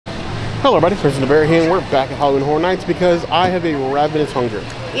Hello everybody, President Bear here, and we're back at Halloween Horror Nights because I have a ravenous hunger.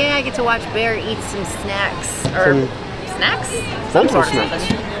 Yeah, I get to watch Bear eat some snacks. Or snacks? Some sort of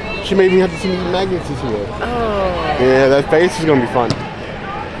snacks. She made me have to see Maggot this week. Oh. Yeah, that face is going to be fun.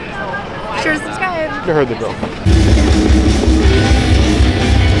 Be sure to subscribe. You heard the drill.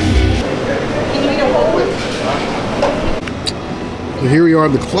 So here we are,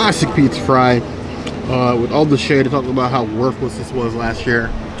 the classic pizza fry, with all the shade to talk about how worthless this was last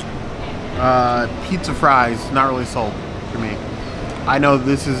year. Pizza fries, not really sold for me. I know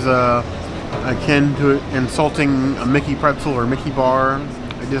this is akin to insulting a Mickey pretzel or Mickey bar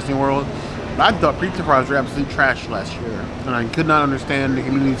at Disney World, but I thought pizza fries were absolute trash last year, and I could not understand the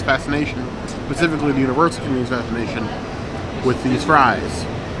community's fascination, specifically the Universal community's fascination, with these fries.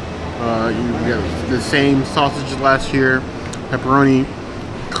 You get the same sausage as last year, pepperoni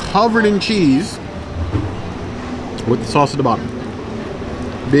covered in cheese with the sauce at the bottom.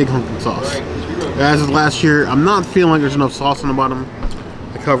 Big hunk of sauce. As is last year, I'm not feeling like there's enough sauce on the bottom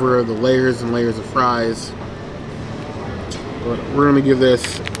to cover the layers and layers of fries. But we're gonna give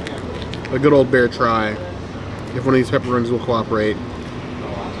this a good old Bear try. If one of these pepperonis will cooperate,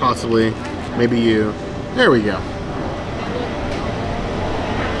 possibly, maybe you. There we go.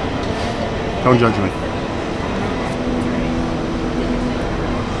 Don't judge me.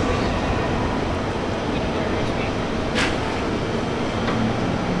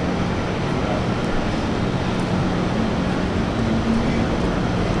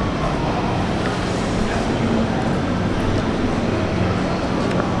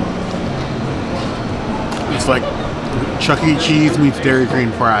 It's like Chuck E. Cheese meets Dairy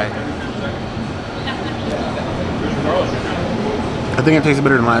Queen fry. I think it tastes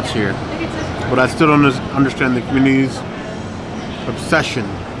better than last year, but I still don't understand the community's obsession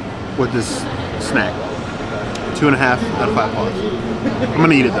with this snack. 2.5 out of 5 paws. I'm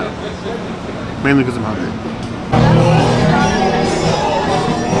gonna eat it though, mainly because I'm hungry.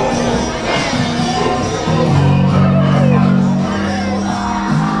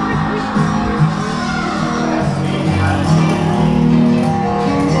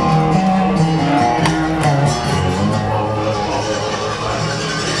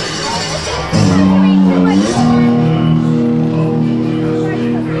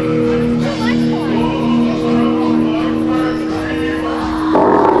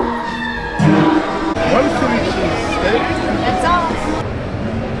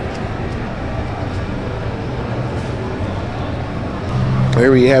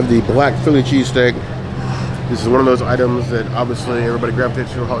 Here we have the black Philly cheesesteak. This is one of those items that obviously everybody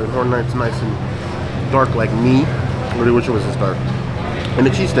gravitates to. Halloween Horror Nights, nice and dark like me. I really wish it was this dark. And the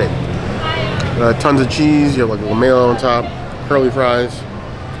cheesesteak. Tons of cheese. You have like a lamella on top. Curly fries.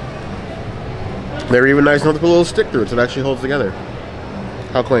 They're even nice enough to put a little stick through it so it actually holds together.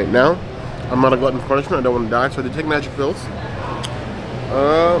 How quaint. Now, I'm not a glutton for punishment. I don't want to die, so I did take magic pills.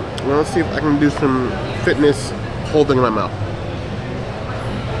 Well, let's see if I can do some fitness holding in my mouth.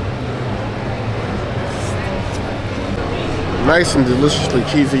 Nice and deliciously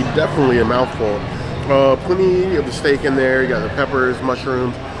cheesy, definitely a mouthful. Plenty of the steak in there. You got the peppers,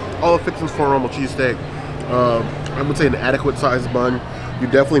 mushrooms, all the fixings for a normal cheesesteak. I would say an adequate sized bun. You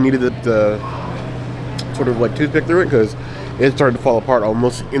definitely needed the sort of like toothpick through it because it started to fall apart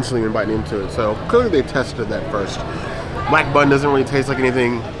almost instantly when biting into it. So clearly they tested that first. Black bun doesn't really taste like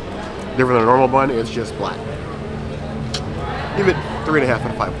anything different than a normal bun. It's just black. Give it 3.5 out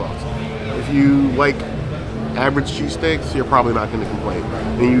of 5 claws. If you like average cheesesteaks, you're probably not going to complain.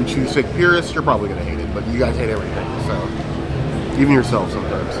 And you cheesesteak purists, you're probably going to hate it. But you guys hate everything, so even yourself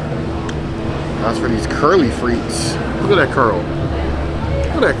sometimes. As for these curly frites, look at that curl.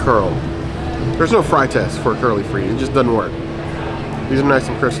 Look at that curl. There's no fry test for a curly frite. It just doesn't work. These are nice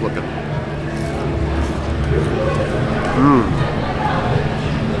and crisp looking. Mmm.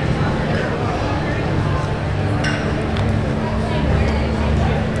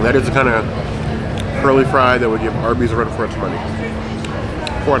 That is the kind of curly fry that would give Arby's a run for its money.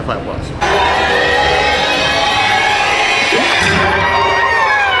 4 out of 5 plus.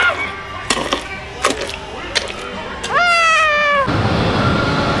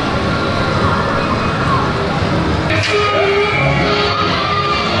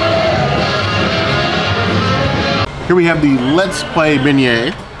 Here we have the Let's Play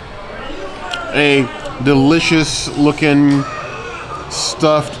Beignet. A delicious looking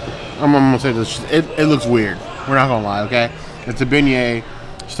stuffed, I'm gonna say this, it looks weird. We're not gonna lie, okay? It's a beignet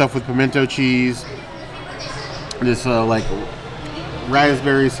stuffed with pimento cheese, this like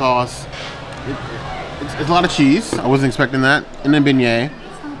raspberry sauce. It's a lot of cheese. I wasn't expecting that. And then beignet.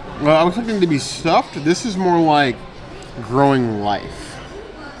 Well, I was expecting it to be stuffed. This is more like growing life.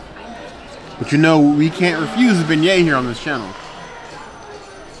 But you know, we can't refuse a beignet here on this channel.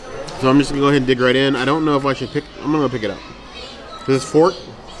 So I'm just gonna go ahead and dig right in. I don't know if I should pick, I'm gonna go pick it up. This fork,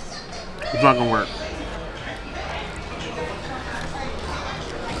 it's not gonna work.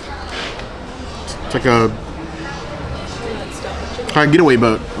 It's like a getaway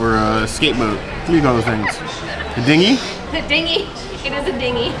boat or a skate boat. What do you call those things? A dinghy? A dinghy. It is a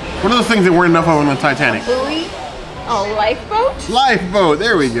dinghy. What are those things that weren't enough of on the Titanic? Buoy? Oh, lifeboat? Lifeboat,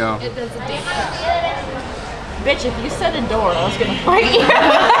 there we go. It does a dinghy. Bitch, if you said a door, I was gonna fight you.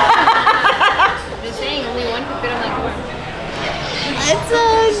 Just saying, only one could fit on that door. It's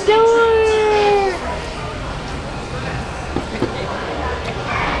a door.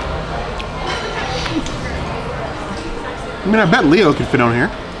 I mean, I bet Leo could fit on here.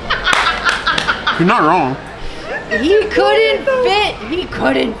 You're not wrong. He couldn't fit. He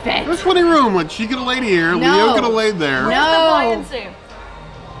couldn't fit. There's plenty of room. Like, she could have laid here. No. Leo could have laid there. No.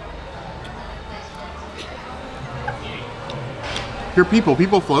 You're people.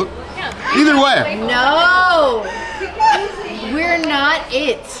 People float. Either way. No. We're not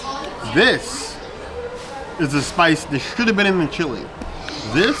it. This is a spice that should have been in the chili.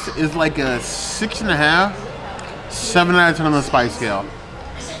 This is like a 6.5, 7 out of 10 on the spice scale.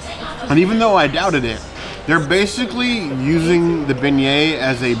 And even though I doubted it, they're basically using the beignet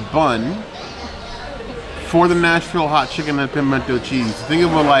as a bun for the Nashville hot chicken and pimento cheese. Think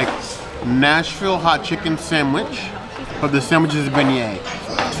of a like Nashville hot chicken sandwich, but the sandwich is a beignet.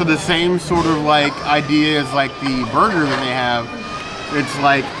 So the same sort of like idea as like the burger that they have. It's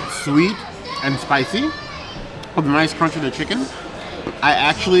like sweet and spicy with a nice crunch of the chicken. I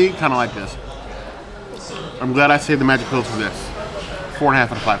actually kind of like this. I'm glad I saved the magic pills for this. 4.5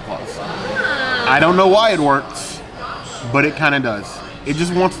 out of 5 claws. I don't know why it works, but it kind of does. It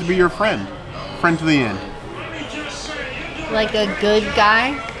just wants to be your friend. Friend to the end. Like a good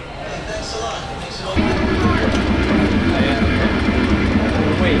guy.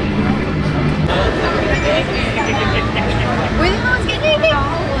 Were the ones getting anything?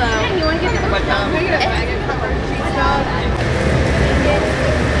 Hey, you want to get the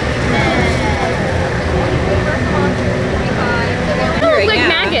Looks like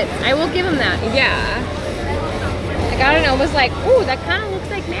maggots. I will give him that. Yeah. Like, I don't know. It was like, ooh, that kind of looks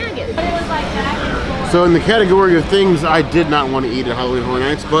like maggots. So in the category of things I did not want to eat at Halloween Horror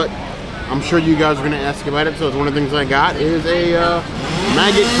Nights, but I'm sure you guys are going to ask about it, so it's one of the things I got is a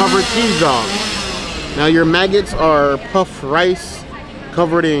maggot covered cheese dog. Now your maggots are puffed rice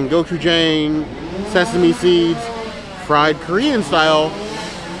covered in gochujang, sesame seeds, fried Korean style,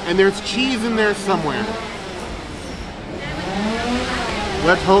 and there's cheese in there somewhere.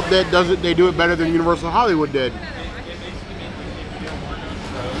 Let's hope that they do it better than Universal Hollywood did.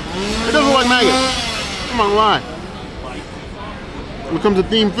 It doesn't look like maggots. I'm not gonna lie. When it comes to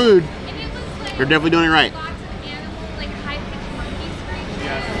themed food, they're definitely doing it right.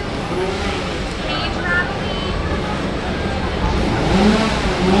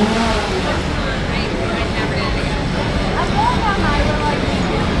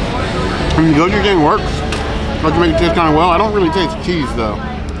 I mean, gochujang works. Like to make it taste kind of well. I don't really taste cheese though.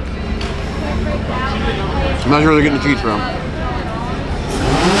 I'm not sure where they're getting the cheese from.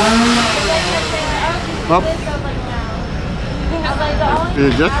 Oh. Is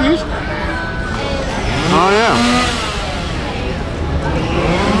it just cheese? Oh yeah.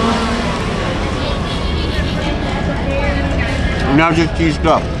 And now it's just cheese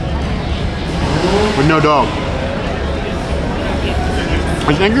stuff. With no dog.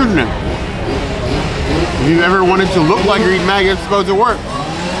 It's interesting. If you've ever wanted to look like you're eating maggots, it's supposed to work.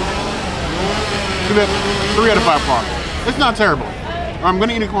 3 out of 5 claws. It's not terrible. I'm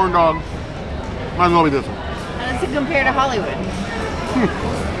gonna eat a corn dog. Might as well be this one. How does it compare to Hollywood?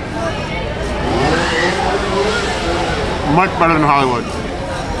 Much better than Hollywood.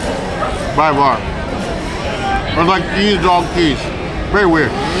 By far. It's like cheese, dog cheese. Very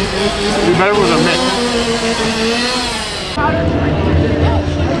weird. It'd be better with a mix.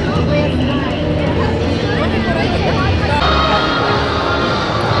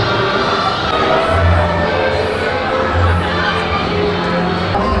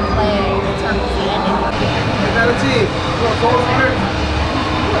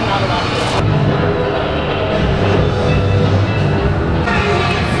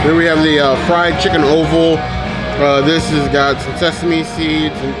 Here we have the fried chicken oval. This has got some sesame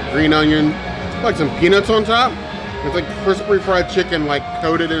seeds and green onion, like some peanuts on top. It's like crispy fried chicken, like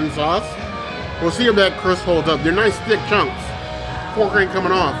coated in sauce. We'll see if that crisp holds up. They're nice thick chunks. Fork ain't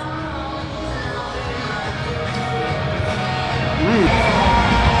coming off.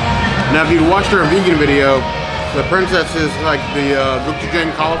 Now, if you'd watched our vegan video, The princess is like the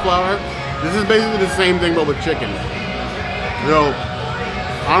gochujang cauliflower. This is basically the same thing but with chicken. So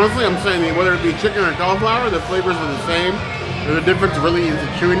honestly, I'm saying that whether it be chicken or cauliflower, the flavors are the same. The difference really is the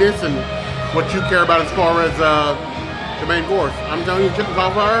chewiness and what you care about as far as the main course. I'm telling you, chicken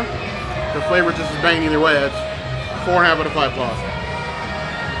cauliflower, the flavor just is banging either way. It's 4.5 out of 5 plus.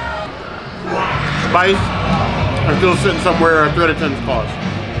 Spice, I'm still sitting somewhere 3 out of 10 plus.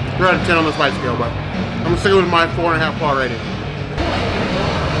 3 out of 10 on the spice scale, but I'm sticking with my 4.5 claw rating.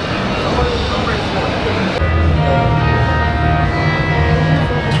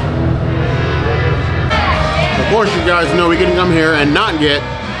 Of course, you guys know we can come here and not get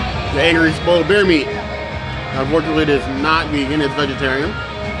the angry spoiled bear meat. Unfortunately, it is not vegan, it's vegetarian.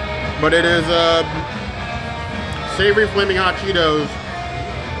 But it is Savory Flaming Hot Cheetos,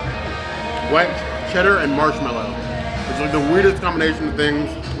 wet cheddar and marshmallow. It's like the weirdest combination of things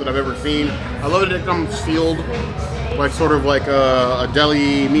that I've ever seen. I love that it comes sealed, like sort of like a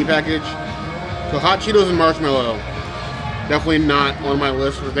deli meat package. So hot Cheetos and marshmallow, definitely not on my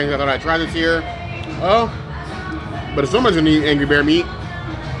list for things I thought I'd try this year. Oh, but if someone's gonna eat angry bear meat,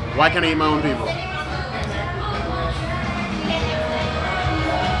 why can't I eat my own people?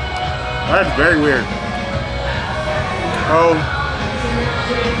 That's very weird. Oh,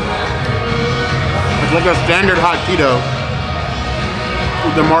 it's like a standard hot Cheeto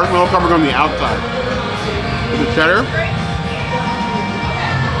with the marshmallow covered on the outside. With the cheddar.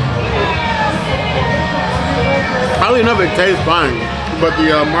 Probably enough, it tastes fine. But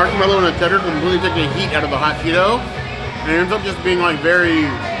the marshmallow and the cheddar completely take the heat out of the hot Cheeto. And it ends up just being like very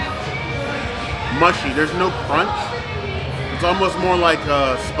mushy. There's no crunch. It's almost more like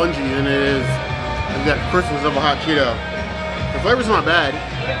spongy than it is that crispness of a hot Cheeto. The flavor's not bad.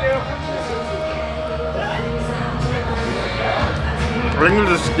 I think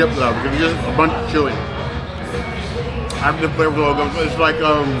we'll just skip though because it's just a bunch of chewing. After the flavor logo, it's like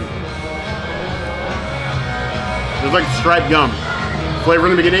there's like striped gum. Flavor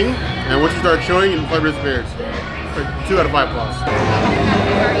in the beginning, and once you start chewing, and the flavor disappears. Like 2 out of 5 plus.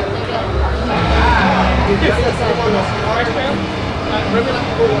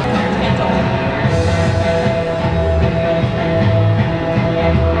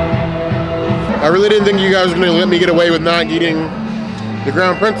 I really didn't think you guys were going to let me get away with not eating the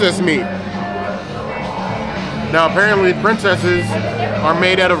ground princess meat. Now apparently princesses are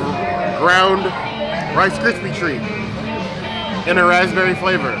made out of ground Rice Krispie treat in a raspberry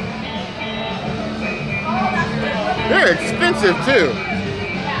flavor. They're expensive too.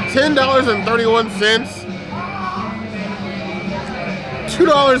 $10.31.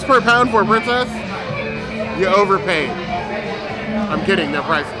 $2 per pound for a princess? You overpaid. I'm kidding, they're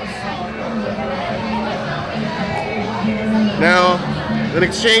priceless. Now, in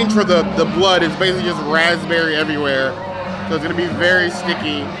exchange for the blood, it's basically just raspberry everywhere. So it's gonna be very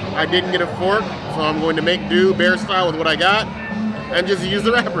sticky. I didn't get a fork, so I'm going to make do bear style with what I got and just use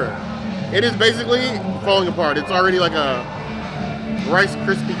the wrapper. It is basically falling apart. It's already like a Rice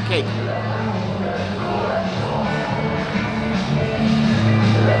Krispie cake.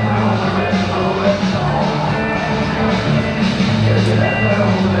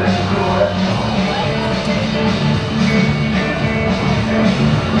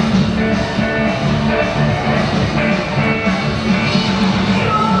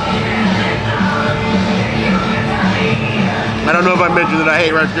 I don't know if I mentioned that I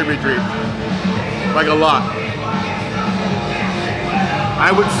hate Rice Krispie treats. Like a lot.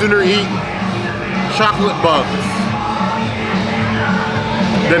 I would sooner eat chocolate bugs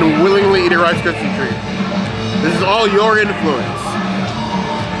than willingly eat a Rice Krispie treat. This is all your influence.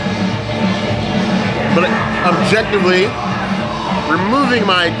 But objectively, removing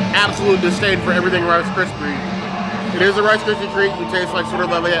my absolute disdain for everything Rice Krispie, it is a Rice Krispie treat. It tastes like sort of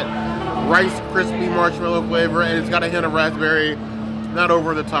like that Rice Krispie marshmallow flavor, and it's got a hint of raspberry, not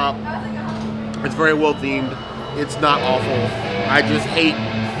over the top. It's very well themed. It's not awful. I just hate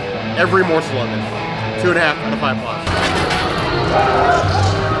every morsel of it. 2.5 out of 5 plus.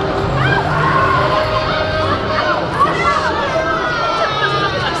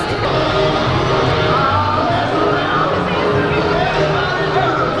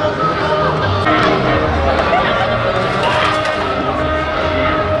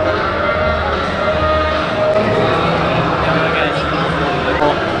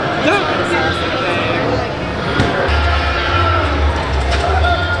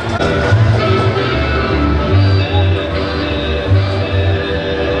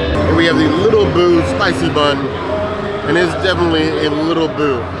 We have the Little Boo spicy bun, and it's definitely a little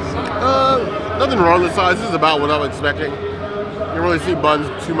boo. Nothing wrong with the size. This is about what I'm expecting. You don't really see buns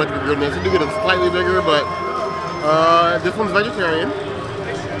too much of a goodness. You do get a slightly bigger, but This one's vegetarian.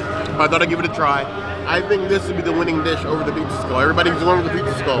 I thought I'd give it a try. I think this would be the winning dish over the pizza skull. Everybody's going with the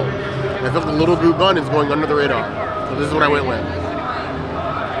pizza skull. I felt the little blue bun is going under the radar. So this is what I went with.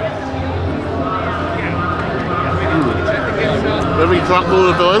 Then we chocolate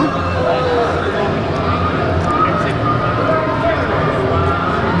little filling.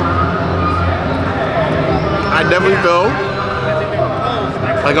 I definitely feel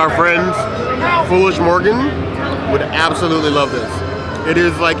like our friends Foolish Morgan would absolutely love this. It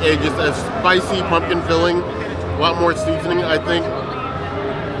is like just a spicy pumpkin filling, a lot more seasoning, I think.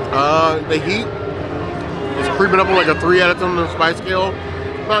 The heat is creeping up on like a 3 out of 10 on the spice scale.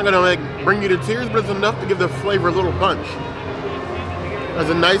 It's not gonna like bring you to tears, but it's enough to give the flavor a little punch. As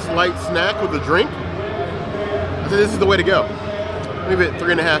a nice light snack with a drink, I think this is the way to go. Leave it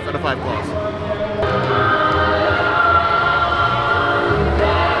 3.5 out of 5 claws.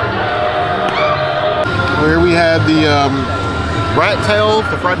 Here we had the rat tails,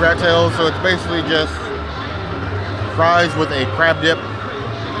 the fried rat tails. So it's basically just fries with a crab dip.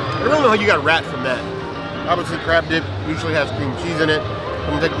 I don't know how you got rat from that. Obviously crab dip usually has cream cheese in it.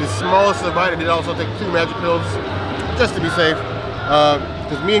 I'm gonna take the smallest of the bite. I did also take 2 magic pills just to be safe.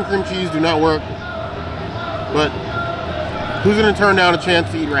 Because me and cream cheese do not work. But who's gonna turn down a chance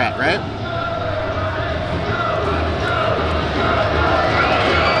to eat rat, right?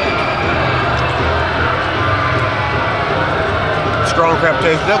 Strong crab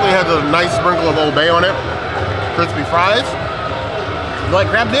taste. Definitely has a nice sprinkle of Old Bay on it. Crispy fries. You like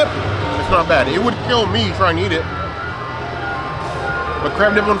crab dip? It's not bad. It would kill me trying to eat it. But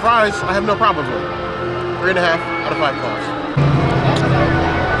crab dip on fries, I have no problem with. 3.5 out of 5 claws.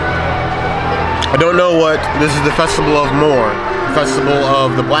 I don't know what this is, the festival of more. The festival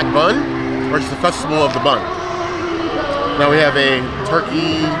of the black bun, or just the festival of the bun. Now we have a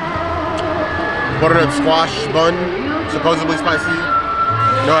turkey butternut squash bun, supposedly spicy.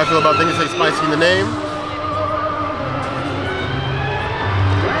 You know how I feel about things that say spicy in the name.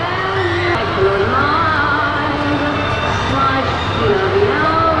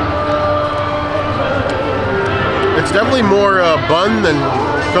 It's definitely more bun than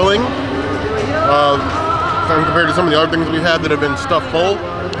filling. Compared to some of the other things we've had that have been stuffed full,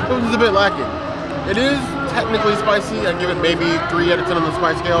 it was a bit lacking. It is technically spicy. I give it maybe 3 out of 10 on the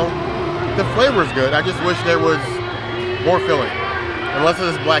spice scale. The flavor is good. I just wish there was more filling. Unless it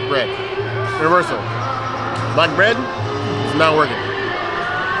is black bread. Universal. Black bread is not working.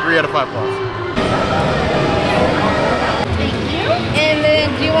 3 out of 5 claws. Thank you. And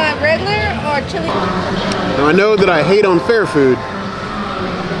then do you want regular or chili? Now I know that I hate on fair food.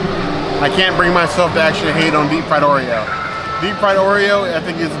 I can't bring myself to actually hate on deep fried Oreo. Deep fried Oreo, I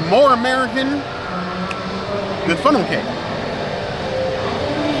think, is more American than funnel cake.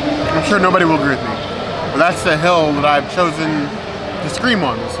 I'm sure nobody will agree with me, but that's the hill that I've chosen to scream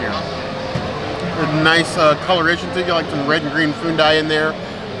on this year. A nice coloration to you, like some red and green food dye in there,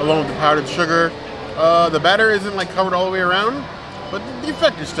 along with the powdered sugar. The batter isn't like covered all the way around, but the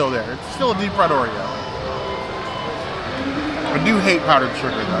effect is still there. It's still a deep fried Oreo. I do hate powdered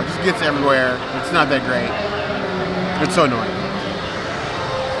sugar though. It just gets everywhere. It's not that great. It's so annoying.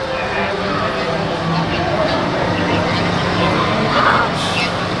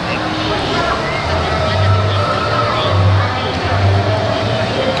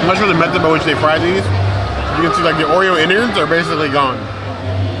 I'm not sure the method by which they fry these. You can see like the Oreo innards are basically gone.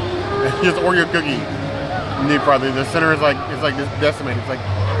 It's just Oreo cookie. Deep fried. The center is like, it's like decimated. It's like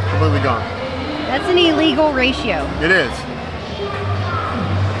completely gone. That's an illegal ratio. It is.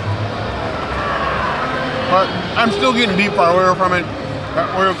 But I'm still getting deep fried Oreo from it. That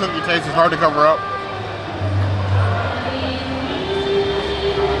Oreo cookie taste is hard to cover up.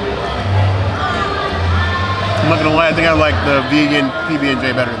 I'm not gonna lie, I think I like the vegan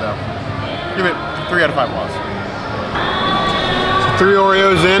PB&J better though. Give it 3 out of 5 claws. So 3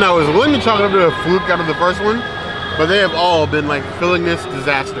 Oreos in. I was willing to chalk it up to a fluke out of the first one, but they have all been like fillingness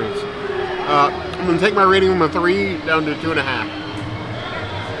disasters. I'm gonna take my rating from a 3 down to 2.5.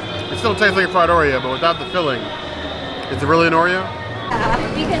 It still tastes like a fried Oreo, but without the filling. Is it really an Oreo?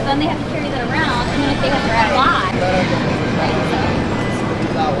 Because then they have to carry that around, and then if they have to fly.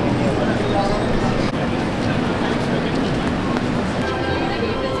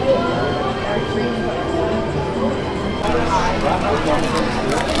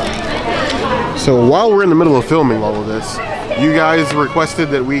 So while we're in the middle of filming all of this, you guys requested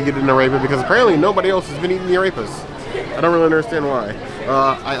that we get an arepa because apparently nobody else has been eating the arepas. I don't really understand why.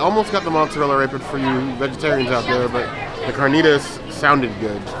 I almost got the mozzarella arepa for you vegetarians out there, but the carnitas sounded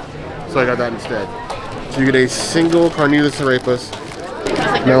good, so I got that instead. So you get a single carnitas arepas.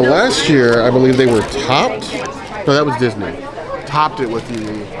 Now last year, I believe they were topped So that was Disney. Topped it with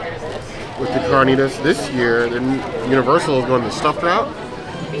the carnitas. This year, Universal is going the stuffed route.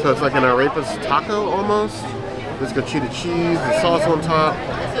 So it's like an arepas taco almost. It's got cheddar cheese, the sauce on top,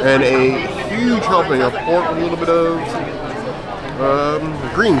 and a huge helping of pork with a little bit of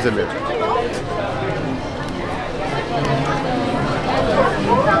greens in there.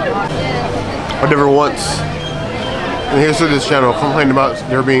 I never once, and here's to this channel, complained about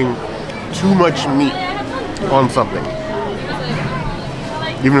there being too much meat on something.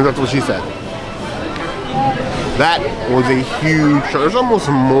 Even if that's what she said. That was a huge, there's almost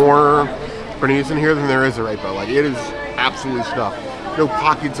more carnitas in here than there is arepa. Like, it is absolutely stuffed. No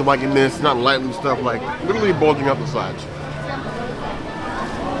pockets of like in this, not lightly stuffed, like literally bulging up the sides.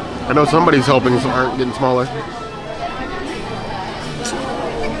 I know somebody's helping, so aren't getting smaller.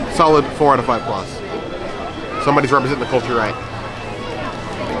 Solid 4 out of 5 plus. Somebody's representing the culture right.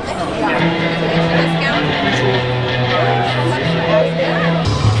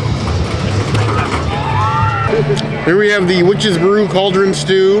 Here we have the Witch's Brew Cauldron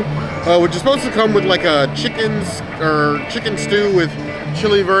Stew, which is supposed to come with like a chicken stew with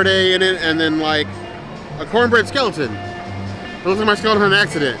chili verde in it, and then like a cornbread skeleton. It looks like my skeleton had an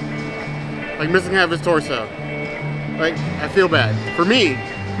accident, like missing half his torso. Like, I feel bad for me,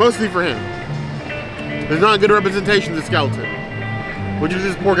 mostly for him. There's not a good representation of the skeleton, which is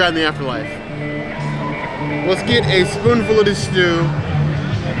this poor guy in the afterlife. Let's get a spoonful of this stew.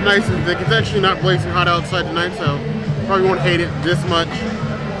 Nice and thick. It's actually not blazing hot outside tonight, so probably won't hate it this much.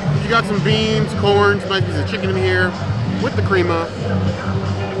 You got some beans, corn, some nice piece of chicken in here with the crema.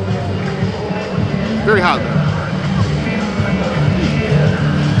 Very hot though.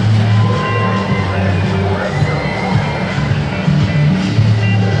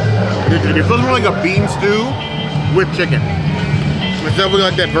 It feels more like a bean stew with chicken. It's definitely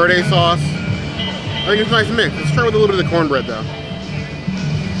like that verde sauce. I think it's a nice mix. Let's try with a little bit of the cornbread though.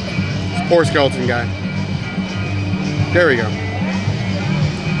 Poor skeleton guy. There we go.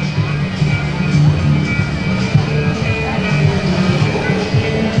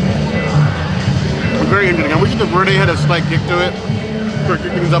 It's very interesting. I wish the verde had a slight kick to it. Sort of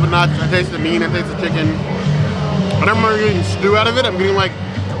kick things up a notch. I taste the meat, I taste the chicken. I don't remember getting stew out of it. I'm getting like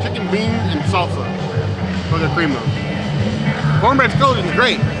chicken, beans, and salsa with the cream though. Cornbread skeleton is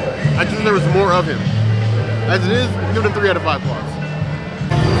great. I just wish there was more of him. As it is, give it a 3 out of 5 plus.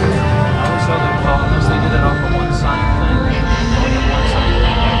 They did it off of one side thing.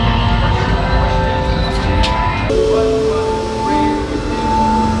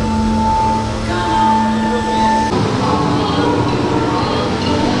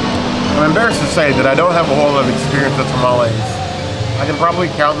 I'm embarrassed to say that I don't have a whole lot of experience with tamales. I can probably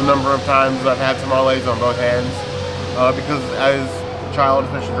count the number of times I've had tamales on both hands, because as a child,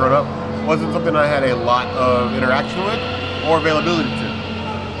 especially growing up, wasn't something I had a lot of interaction with or availability to.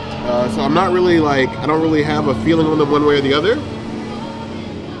 So I'm not really like, I don't really have a feeling on them one way or the other.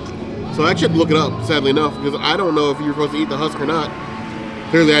 So I actually had to look it up, sadly enough, because I don't know if you're supposed to eat the husk or not.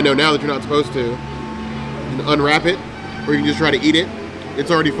 Clearly I know now that you're not supposed to. You can unwrap it, or you can just try to eat it.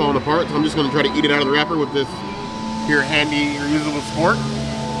 It's already fallen apart, so I'm just going to try to eat it out of the wrapper with this here handy reusable fork.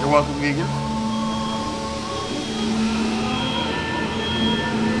 You're welcome, vegan.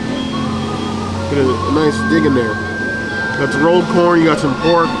 Get a nice dig in there. Got some rolled corn, you got some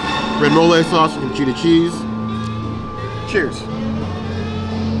pork, red mole sauce, some cheddar cheese. Cheers.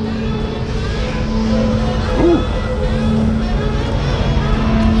 Ooh.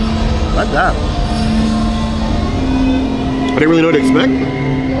 Like that. I didn't really know what to expect.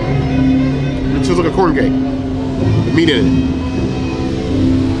 It feels like a corn cake. The meat in it.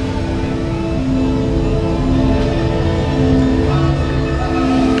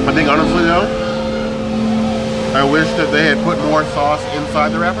 I think honestly though, I wish that they had put more sauce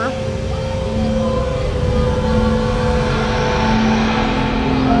inside the wrapper.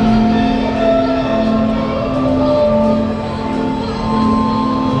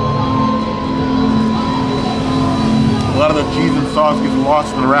 A lot of the cheese and sauce gets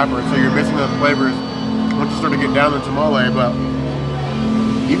lost in the wrapper, so you're missing the flavors once you start to get down the tamale. But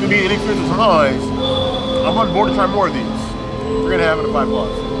even being inexperienced with tamales, I'm on board to try more of these. We're gonna have it at 5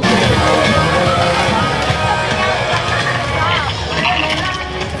 plus.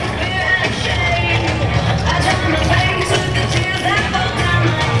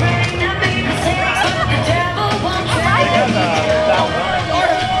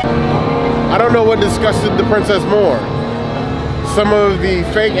 I don't know what disgusted the princess more. Some of the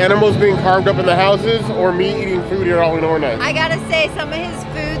fake animals being carved up in the houses, or me eating food here all in overnight. I gotta say, some of his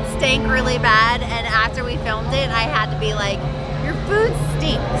food stank really bad, and after we filmed it, I had to be like, your food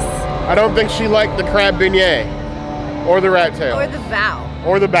stinks. I don't think she liked the crab beignet. Or the rat tail. Or the bow.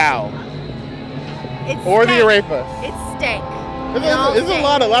 Or the bow. It's Or stank. the arepas. It's stank. There's a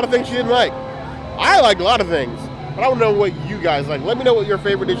lot of things she didn't like. I like a lot of things, but I don't know what you guys like. Let me know what your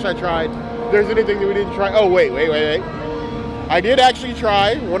favorite dish I tried. If there's anything that we didn't try. Oh, wait. I did actually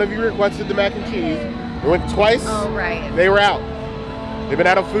try. One of you requested the mac and cheese. We went twice. Oh, right. They were out. They've been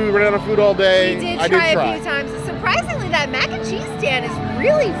out of food, running out of food all day. We did I try did a few times. Surprisingly, that mac and cheese stand is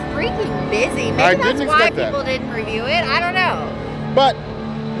really freaking busy. Maybe that's why people didn't review it. I don't know. But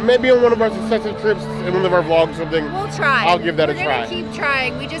maybe on one of our successive trips, in one of our vlogs or something, we'll try. I'll give that a We're try. gonna keep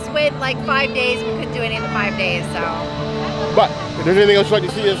trying. We just went like 5 days. We couldn't do any of the 5 days, so. But if there's anything else you'd like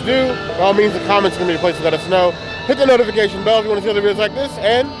to see us do, by all means, the comments are going to be the place to let us know. Hit the notification bell if you want to see other videos like this,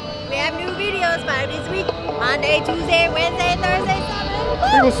 and we have new videos 5 days a week. Monday, Tuesday, Wednesday, Thursday,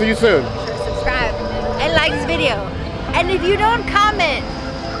 Saturday. we will see you soon. Sure, subscribe and like this video. And if you don't comment,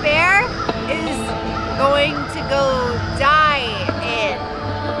 Bear is going to go die in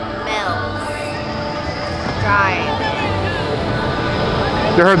milk. Dry.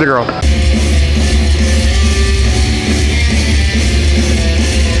 You heard the girl.